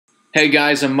Hey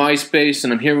guys, I'm MySpace,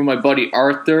 and I'm here with my buddy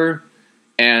Arthur,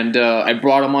 and I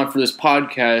brought him on for this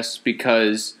podcast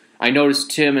because I noticed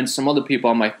Tim and some other people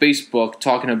on my Facebook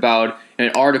talking about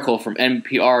an article from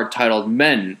NPR titled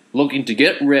 "Men Looking to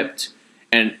Get Ripped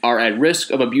and Are at Risk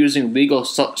of Abusing Legal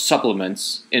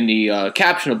Supplements." In the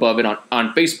caption above it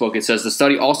on Facebook, it says the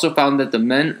study also found that the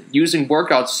men using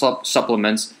workout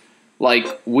supplements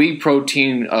like whey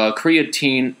protein,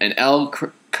 creatine, and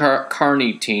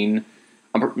L-carnitine,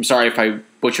 I'm sorry if I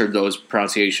butchered those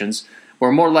pronunciations,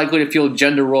 were more likely to feel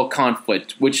gender role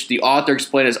conflict, which the author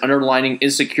explained as underlining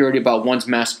insecurity about one's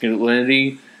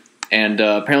masculinity. And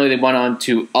apparently they went on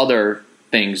to other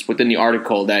things within the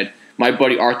article that my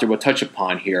buddy Arthur will touch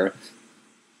upon here.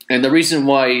 And the reason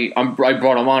why I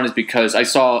brought him on is because I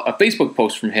saw a Facebook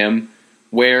post from him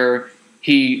where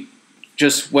he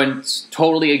just went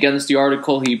totally against the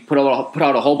article. He put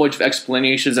out a whole bunch of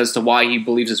explanations as to why he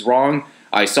believes it's wrong.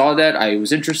 I saw that. I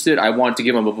was interested. I wanted to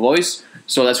give him a voice.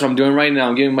 So that's what I'm doing right now.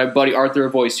 I'm giving my buddy Arthur a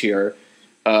voice here.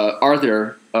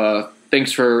 Arthur,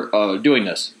 thanks for doing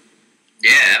this.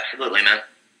 Yeah, absolutely, man.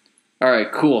 All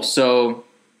right, cool. So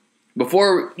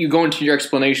before you go into your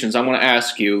explanations, I want to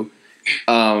ask you,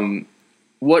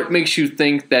 what makes you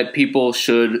think that people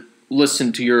should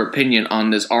listen to your opinion on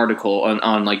this article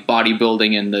on like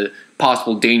bodybuilding and the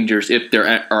possible dangers, if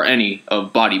there are any,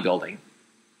 of bodybuilding?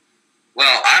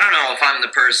 Well, I don't know if I'm the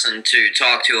person to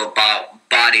talk to about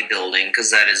bodybuilding because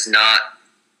that is not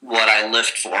what I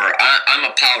lift for. I'm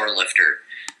a power lifter.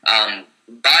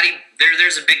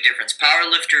 There's a big difference. Power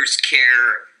lifters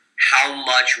care how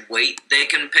much weight they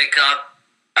can pick up.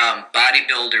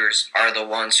 Bodybuilders are the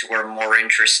ones who are more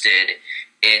interested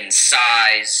in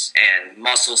size and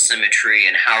muscle symmetry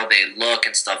and how they look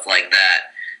and stuff like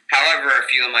that. However, a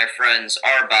few of my friends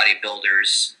are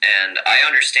bodybuilders, and I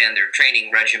understand their training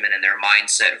regimen and their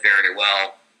mindset very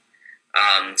well.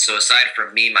 So aside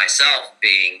from me, myself,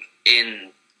 being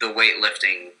in the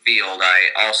weightlifting field,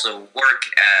 I also work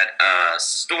at a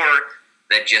store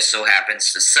that just so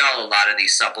happens to sell a lot of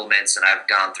these supplements, and I've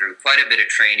gone through quite a bit of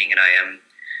training, and I am,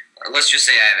 let's just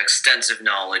say I have extensive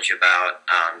knowledge about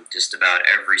just about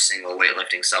every single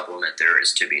weightlifting supplement there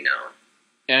is to be known.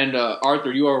 And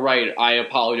Arthur, you are right. I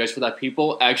apologize for that,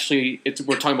 people. Actually,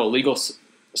 we're talking about legal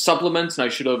supplements, and I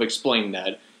should have explained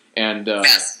that. And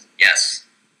yes.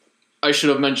 I should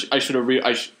have mentioned.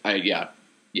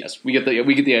 Yes. We get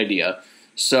the idea.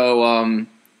 So,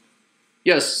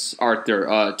 yes,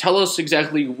 Arthur, tell us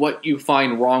exactly what you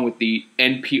find wrong with the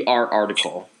NPR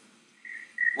article.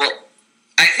 Well,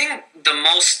 I think the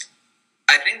most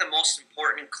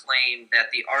important claim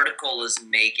that the article is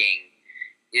making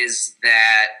is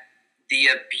that the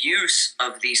abuse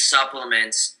of these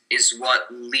supplements is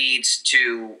what leads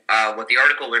to what the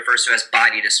article refers to as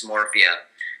body dysmorphia.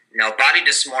 Now, body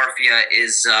dysmorphia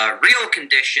is a real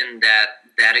condition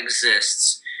that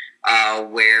exists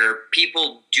where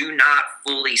people do not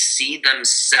fully see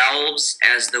themselves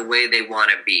as the way they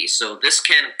want to be. So this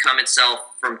can come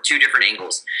itself from two different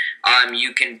angles.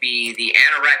 You can be the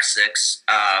anorexics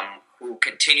who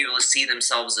continually see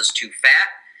themselves as too fat,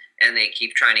 and they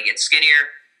keep trying to get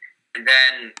skinnier. And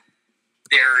then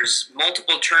there's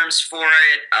multiple terms for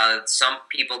it. Some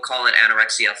people call it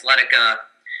anorexia athletica,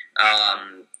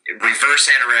 reverse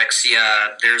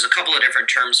anorexia. There's a couple of different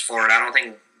terms for it. I don't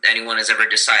think anyone has ever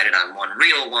decided on one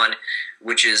real one,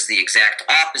 which is the exact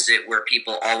opposite, where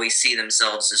people always see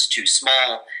themselves as too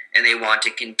small, and they want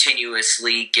to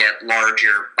continuously get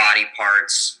larger body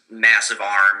parts, massive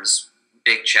arms,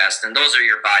 big chest, and those are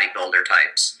your bodybuilder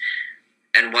types.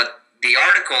 And what the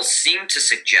article seemed to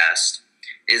suggest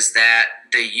is that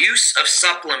the use of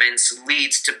supplements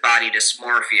leads to body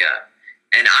dysmorphia.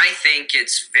 And I think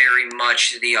it's very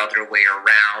much the other way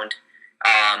around,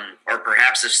 or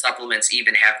perhaps if supplements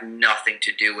even have nothing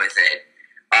to do with it.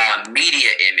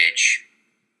 Media image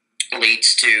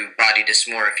leads to body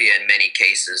dysmorphia in many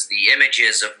cases. The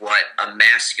images of what a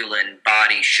masculine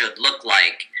body should look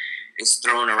like is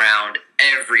thrown around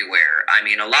everywhere. I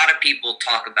mean, a lot of people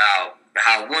talk about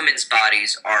how women's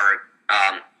bodies are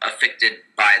affected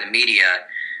by the media,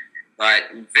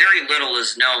 but very little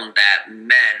is known that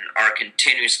men are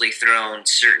continuously thrown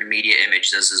certain media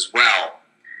images as well.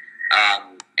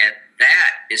 And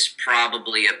that is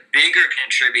probably a bigger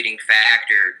contributing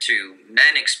factor to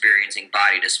men experiencing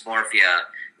body dysmorphia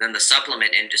than the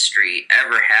supplement industry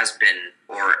ever has been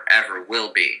or ever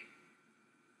will be.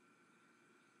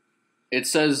 It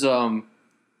says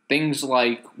things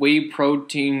like whey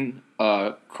protein,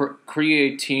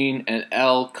 creatine, and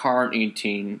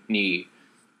L-carnitine.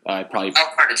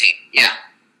 L-carnitine, yeah.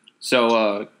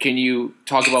 So can you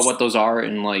talk about what those are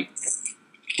and like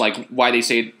why they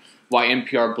say why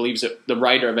NPR believes it, the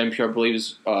writer of NPR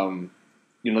believes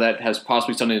that has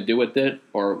possibly something to do with it,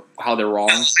 or how they're wrong?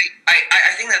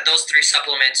 I think that those three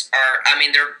supplements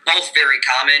they're both very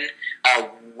common.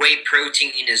 Whey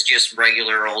protein is just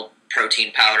regular old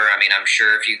protein powder. I mean, I'm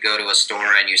sure if you go to a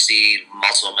store and you see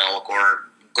Muscle Milk or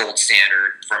Gold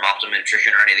Standard from Optimum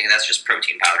Nutrition or anything, that's just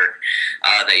protein powder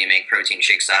that you make protein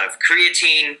shakes out of.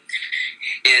 Creatine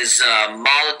is a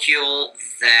molecule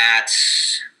that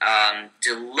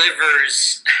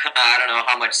delivers, I don't know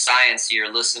how much science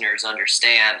your listeners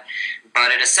understand,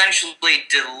 but it essentially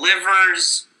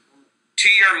delivers to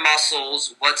your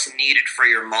muscles what's needed for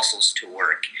your muscles to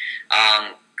work.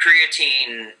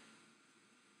 Creatine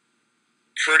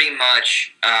pretty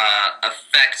much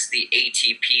affects the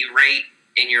ATP rate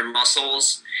in your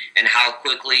muscles and how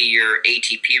quickly your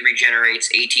ATP regenerates.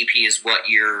 ATP is what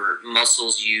your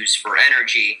muscles use for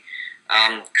energy.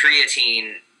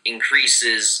 Creatine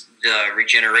increases the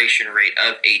regeneration rate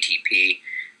of ATP.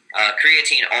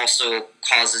 Creatine also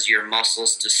causes your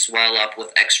muscles to swell up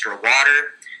with extra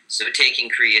water. So taking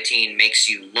creatine makes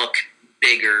you look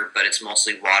bigger, but it's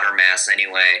mostly water mass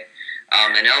anyway.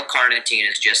 And L-carnitine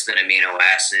is just an amino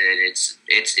acid.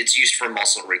 It's used for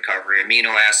muscle recovery.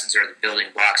 Amino acids are the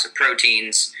building blocks of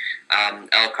proteins.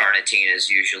 L-carnitine is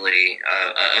usually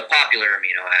a popular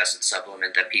amino acid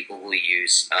supplement that people will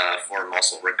use for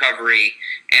muscle recovery.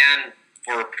 And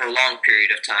for a prolonged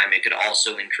period of time, it could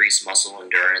also increase muscle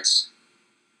endurance.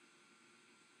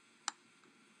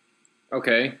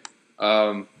 Okay.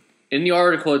 In the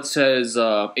article, it says,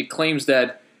 it claims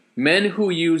that men who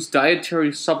use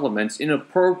dietary supplements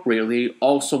inappropriately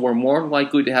also were more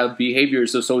likely to have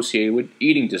behaviors associated with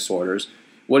eating disorders.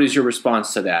 What is your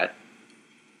response to that?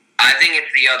 I think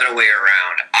it's the other way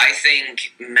around. I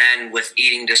think men with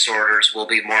eating disorders will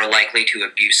be more likely to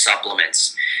abuse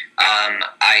supplements.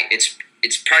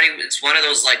 It's one of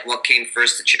those, like, what came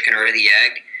first, the chicken or the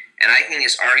egg? And I think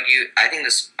this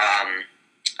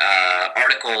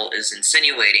article is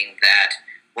insinuating that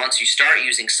once you start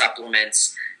using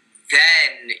supplements,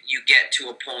 then you get to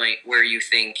a point where you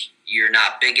think you're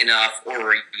not big enough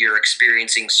or you're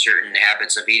experiencing certain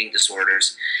habits of eating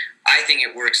disorders. I think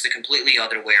it works the completely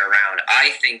other way around.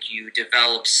 I think you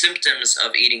develop symptoms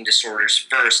of eating disorders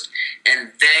first,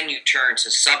 and then you turn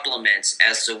to supplements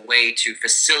as a way to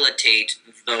facilitate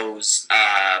those,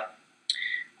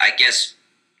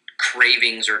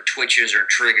 cravings or twitches or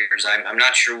triggers. I'm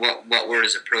not sure what word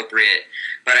is appropriate,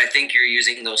 but I think you're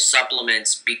using those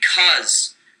supplements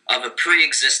because of a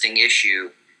pre-existing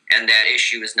issue, and that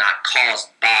issue is not caused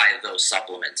by those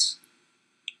supplements.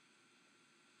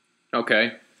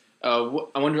 Okay. I'm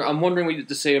wondering what you have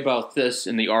to say about this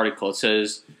in the article. It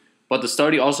says, but the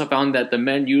study also found that the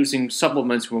men using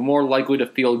supplements were more likely to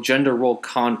feel gender role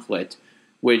conflict,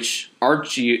 which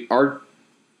Ero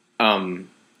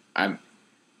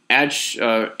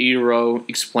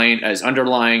explained as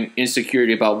underlying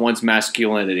insecurity about one's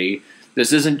masculinity.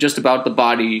 This isn't just about the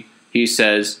body, he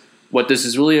says. What this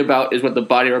is really about is what the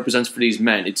body represents for these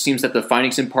men. It seems that the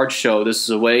findings in part show this is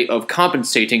a way of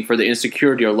compensating for the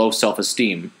insecurity or low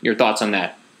self-esteem. Your thoughts on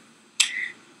that?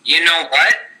 You know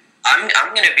what? I'm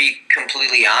going to be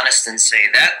completely honest and say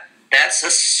that's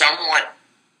a somewhat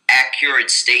accurate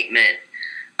statement.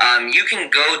 You can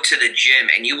go to the gym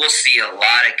and you will see a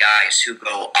lot of guys who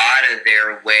go out of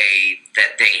their way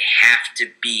that they have to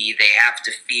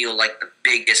feel like the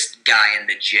biggest guy in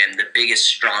the gym, the biggest,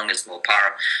 strongest,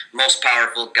 most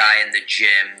powerful guy in the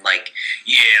gym. Like,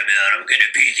 yeah, man, I'm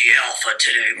gonna be the alpha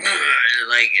today.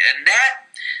 Like, and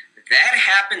that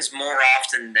happens more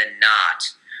often than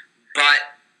not.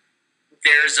 But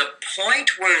there's a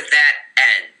point where that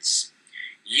ends.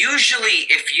 Usually,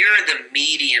 if you're the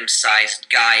medium-sized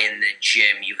guy in the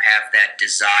gym, you have that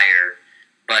desire.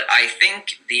 But I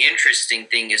think the interesting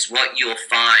thing is what you'll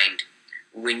find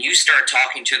when you start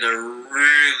talking to the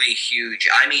really huge,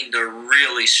 I mean the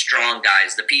really strong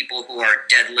guys, the people who are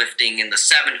deadlifting in the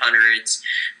 700s,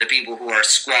 the people who are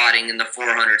squatting in the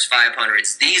 400s,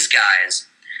 500s. These guys,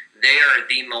 they are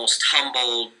the most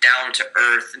humble,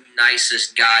 down-to-earth,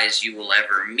 nicest guys you will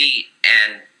ever meet,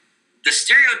 and the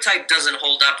stereotype doesn't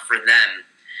hold up for them.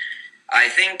 I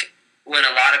think when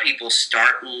a lot of people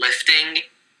start lifting,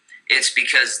 it's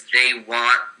because they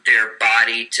want their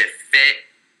body to fit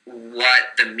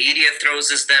what the media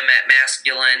throws at them at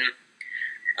masculine.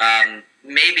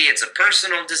 Maybe it's a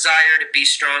personal desire to be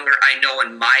stronger. I know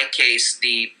in my case,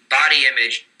 the body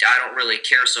image I don't really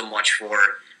care so much for.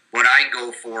 What I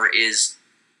go for is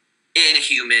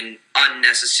inhuman,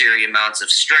 unnecessary amounts of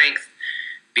strength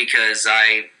because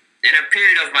I in a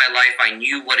period of my life, I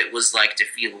knew what it was like to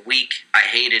feel weak. I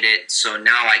hated it. So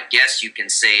now I guess you can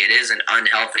say it is an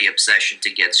unhealthy obsession to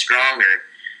get stronger.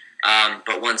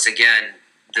 But once again,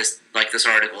 like this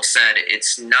article said,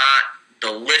 it's not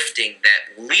the lifting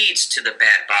that leads to the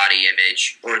bad body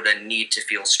image or the need to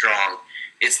feel strong.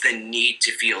 It's the need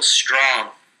to feel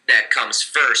strong that comes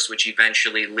first, which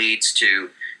eventually leads to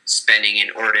spending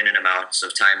inordinate amounts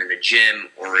of time in the gym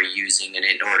or using an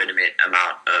inordinate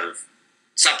amount of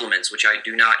supplements, which I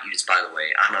do not use, by the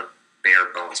way. I'm a bare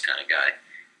bones kind of guy.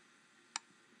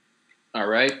 All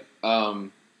right.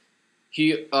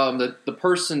 The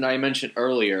person I mentioned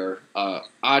earlier,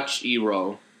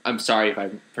 Achiro. I'm sorry if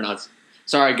I pronounced.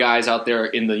 Sorry, guys out there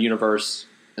in the universe,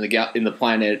 in the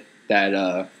planet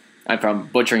that I'm from,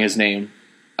 butchering his name.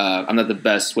 I'm not the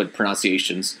best with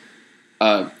pronunciations.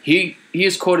 He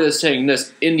is quoted as saying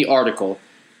this in the article: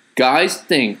 "Guys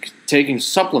think taking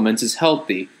supplements is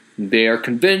healthy. They are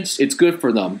convinced it's good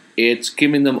for them. It's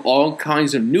giving them all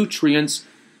kinds of nutrients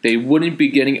they wouldn't be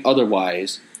getting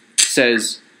otherwise,"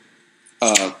 says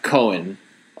Cohen.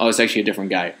 Oh, it's actually a different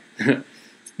guy.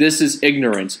 This is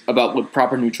ignorance about what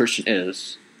proper nutrition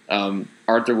is.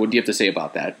 Arthur, what do you have to say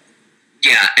about that?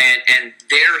 Yeah, and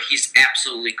there he's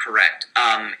absolutely correct.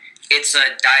 It's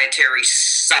a dietary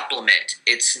supplement.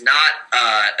 It's not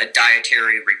a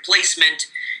dietary replacement.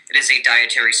 It is a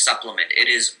dietary supplement. It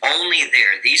is only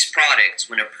there. These products,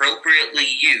 when appropriately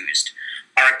used,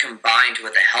 are combined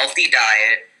with a healthy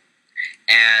diet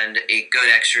and a good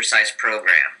exercise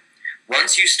program.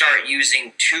 Once you start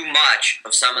using too much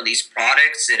of some of these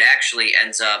products, it actually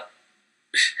ends up...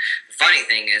 The funny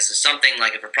thing is something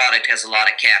like if a product has a lot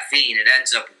of caffeine, it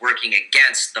ends up working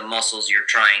against the muscles you're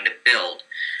trying to build.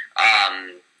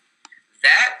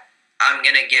 That I'm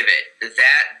going to give it.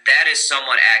 That is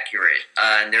somewhat accurate.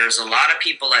 And there's a lot of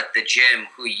people at the gym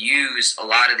who use a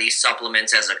lot of these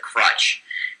supplements as a crutch.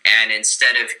 And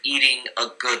instead of eating a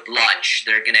good lunch,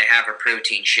 they're going to have a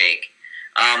protein shake.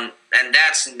 And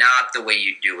that's not the way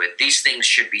you do it. These things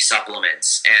should be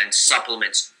supplements, and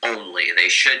supplements only. They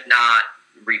should not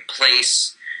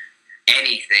replace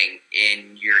anything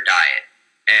in your diet.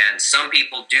 And some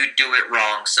people do it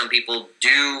wrong. Some people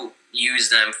do use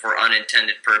them for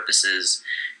unintended purposes,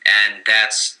 and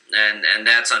that's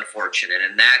unfortunate.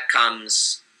 And that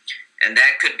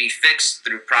could be fixed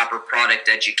through proper product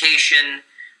education.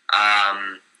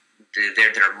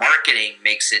 Their marketing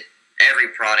makes every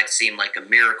product seem like a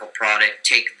miracle product.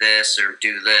 Take this or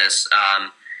do this.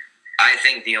 I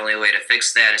think the only way to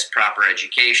fix that is proper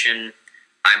education.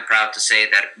 I'm proud to say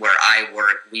that where I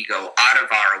work, we go out of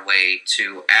our way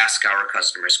to ask our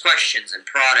customers questions and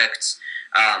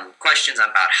questions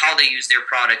about how they use their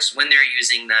products, when they're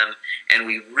using them, and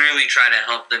we really try to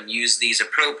help them use these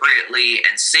appropriately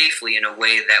and safely in a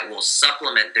way that will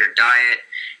supplement their diet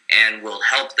and will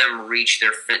help them reach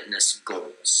their fitness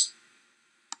goals.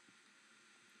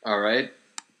 All right.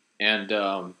 And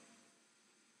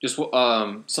just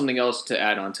something else to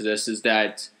add on to this is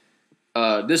that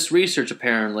this research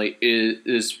apparently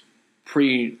is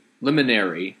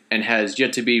preliminary and has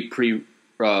yet to be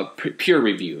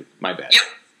peer-reviewed. My bad.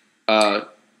 Yep.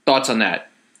 Thoughts on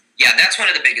that? Yeah, that's one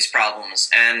of the biggest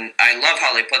problems, and I love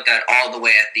how they put that all the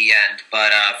way at the end.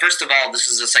 But first of all, this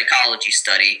is a psychology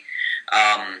study.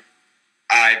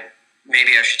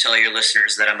 Maybe I should tell your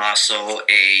listeners that I'm also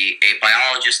a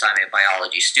biologist. I'm a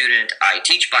biology student. I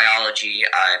teach biology.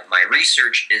 My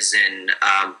research is in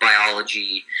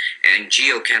biology and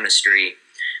geochemistry.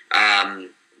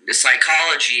 The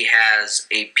psychology has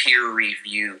a peer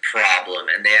review problem,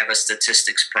 and they have a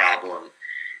statistics problem.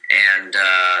 And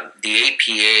the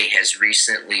APA has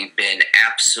recently been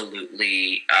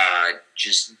absolutely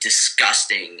just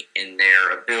disgusting in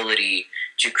their ability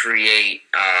to create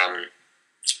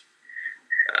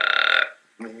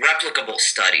replicable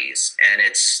studies, and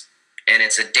it's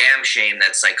a damn shame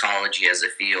that psychology as a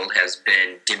field has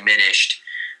been diminished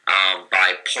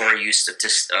by poor use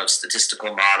of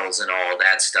statistical models and all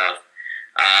that stuff.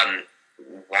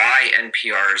 Why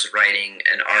NPR is writing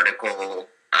an article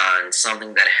on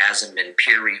something that hasn't been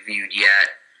peer-reviewed yet,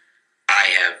 I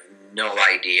have no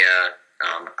idea.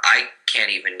 I can't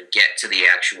even get to the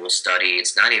actual study.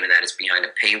 It's not even that it's behind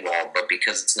a paywall, but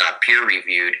because it's not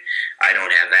peer-reviewed, I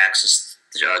don't have access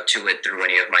to it through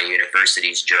any of my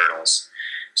university's journals.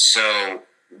 So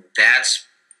that's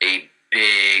a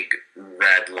big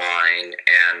red line,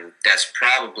 and that's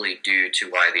probably due to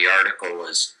why the article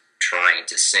was trying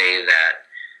to say that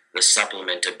the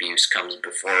supplement abuse comes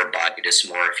before body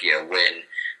dysmorphia, when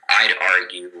I'd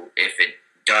argue if it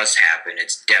does happen,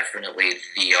 it's definitely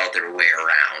the other way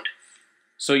around.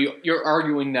 So you're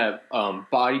arguing that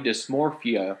body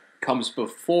dysmorphia comes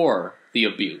before the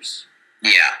abuse.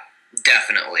 Yeah,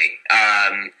 definitely.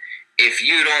 If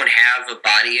you don't have a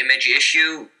body image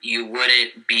issue, you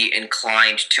wouldn't be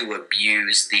inclined to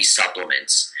abuse these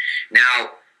supplements.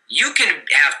 Now, you can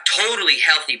have totally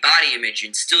healthy body image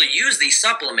and still use these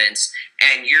supplements,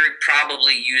 and you're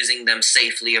probably using them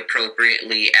safely,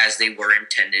 appropriately, as they were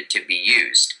intended to be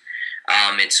used.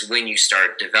 It's when you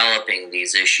start developing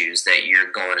these issues that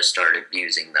you're going to start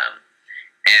abusing them.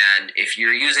 And if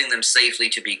you're using them safely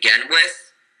to begin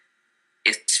with,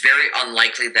 it's very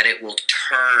unlikely that it will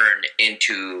turn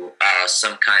into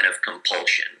some kind of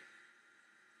compulsion.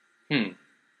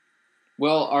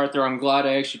 Well, Arthur, I'm glad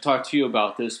I actually talked to you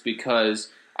about this because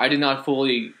I did not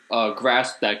fully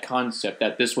grasp that concept,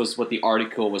 that this was what the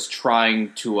article was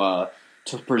trying to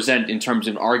present in terms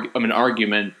of an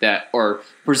argument that, or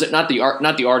present not the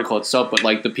article itself, but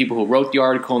like the people who wrote the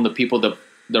article and the people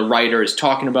the writer is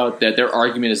talking about, that their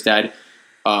argument is that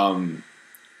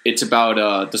it's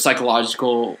about the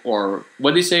psychological, or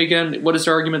what did they say again? What is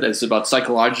their argument? That it's about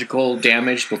psychological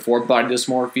damage before body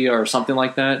dysmorphia or something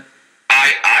like that?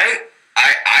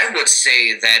 I would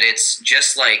say that it's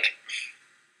just like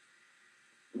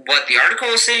what the article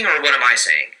is saying, or what am I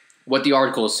saying? What the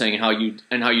article is saying, how you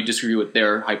disagree with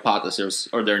their hypothesis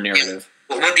or their narrative.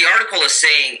 Yeah. Well, what the article is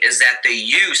saying is that the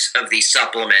use of these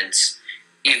supplements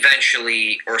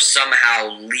eventually or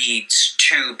somehow leads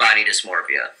to body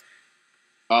dysmorphia.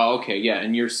 Oh, okay, yeah,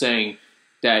 and you're saying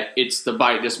that it's the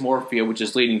body dysmorphia which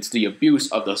is leading to the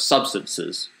abuse of the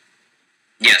substances.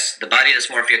 Yes, the body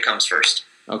dysmorphia comes first.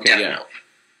 Okay, definitely. Yeah.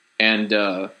 And,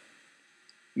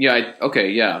 okay,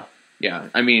 yeah.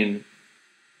 I mean,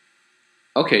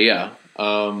 okay, yeah.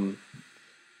 I'm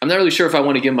not really sure if I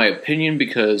want to give my opinion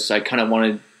because I kind of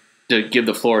wanted to give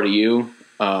the floor to you.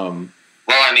 Well,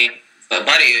 I mean, but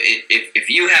buddy, if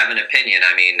you have an opinion,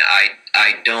 I mean,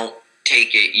 I don't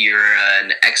take it you're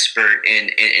an expert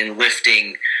in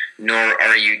lifting, nor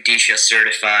are you DSHA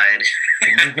certified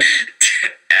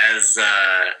as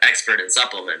expert in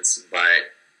supplements.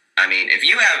 But I mean, if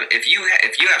you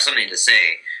have something to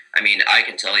say, I mean, I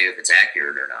can tell you if it's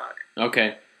accurate or not.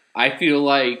 Okay, I feel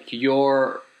like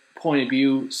your point of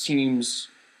view seems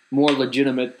more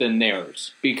legitimate than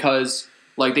theirs because,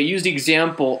 like, they use the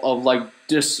example of like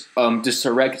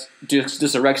dysarexia,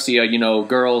 you know,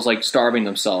 girls like starving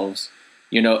themselves,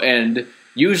 you know, and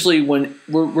usually when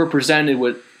we're presented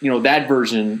with, you know, that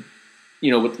version,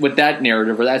 you know, with that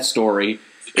narrative or that story,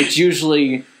 it's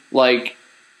usually like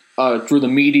through the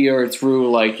media or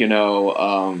through like, you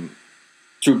know,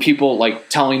 through people like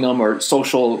telling them or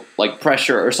social like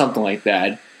pressure or something like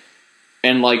that.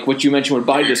 And like what you mentioned with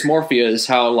body dysmorphia is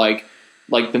how like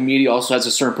the media also has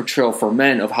a certain portrayal for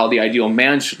men of how the ideal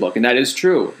man should look, and that is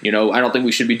true. You know, I don't think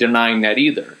we should be denying that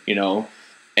either. You know,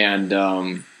 and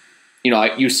you know,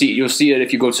 you'll see it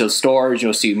if you go to the stores.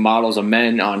 You'll see models of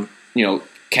men on, you know,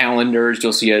 calendars.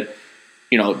 You'll see it.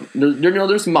 You know,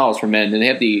 there's models for men, and they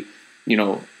have the, you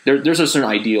know, there's a certain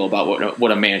ideal about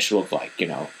what a man should look like. You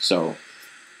know, so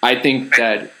I think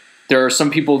that there are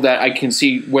some people that I can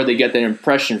see where they get that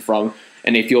impression from,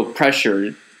 and they feel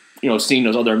pressured, you know, seeing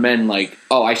those other men like,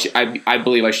 oh, I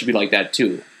believe I should be like that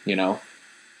too, you know.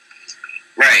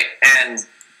 Right, and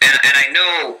I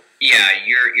know, yeah,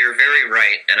 you're very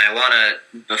right, and I want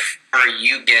to, before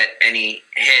you get any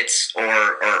hits or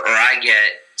I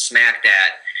get smacked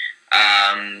at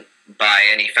by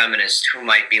any feminist who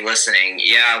might be listening,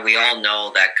 yeah, we all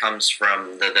know that comes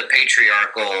from the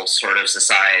patriarchal sort of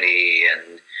society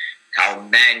and how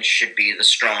men should be the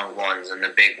strong ones and the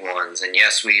big ones. And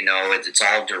yes, we know it's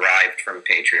all derived from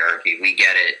patriarchy. We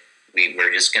get it.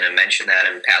 We're just going to mention that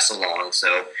and pass along.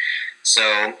 So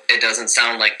it doesn't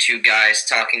sound like two guys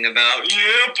talking about,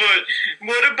 yeah, but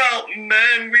what about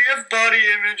men? We have body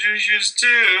image issues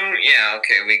too. Yeah,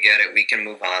 okay, we get it. We can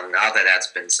move on now that that's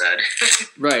been said.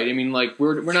 Right. I mean, like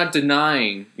we're not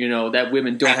denying, you know, that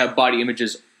women don't have body image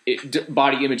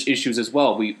issues as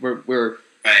well.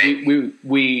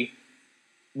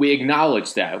 We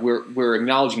acknowledge that. We're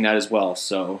acknowledging that as well.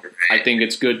 So I think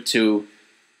it's good to,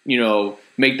 you know,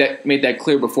 make that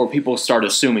clear before people start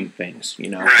assuming things, you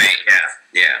know. Right,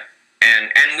 yeah.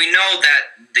 And we know that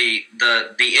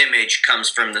the image comes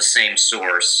from the same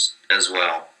source as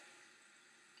well.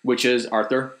 Which is,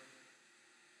 Arthur?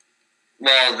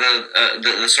 Well,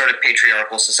 the sort of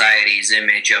patriarchal society's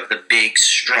image of the big,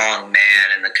 strong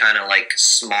man and the kind of like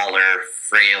smaller,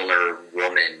 frailer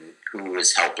woman who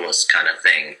is helpless kind of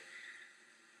thing.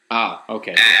 Ah,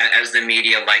 okay. As the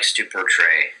media likes to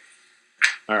portray.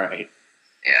 All right.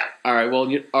 Yeah. All right.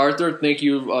 Well, Arthur, thank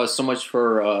you so much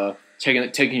for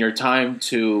taking your time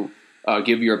to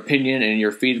give your opinion and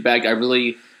your feedback. I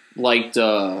really liked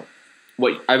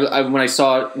when I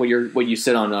saw what you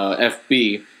said on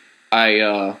FB,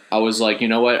 I was like, you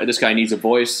know what, this guy needs a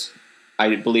voice.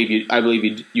 I believe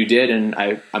you did, and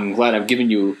I'm glad I've given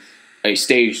you a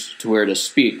stage to where to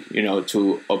speak,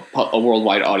 to a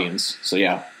worldwide audience. So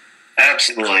yeah.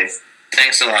 Absolutely.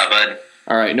 Thanks a lot, bud.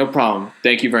 All right, no problem.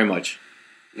 Thank you very much.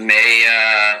 May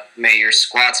your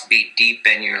squats be deep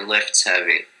and your lifts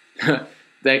heavy.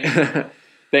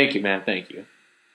 Thank you, man. Thank you.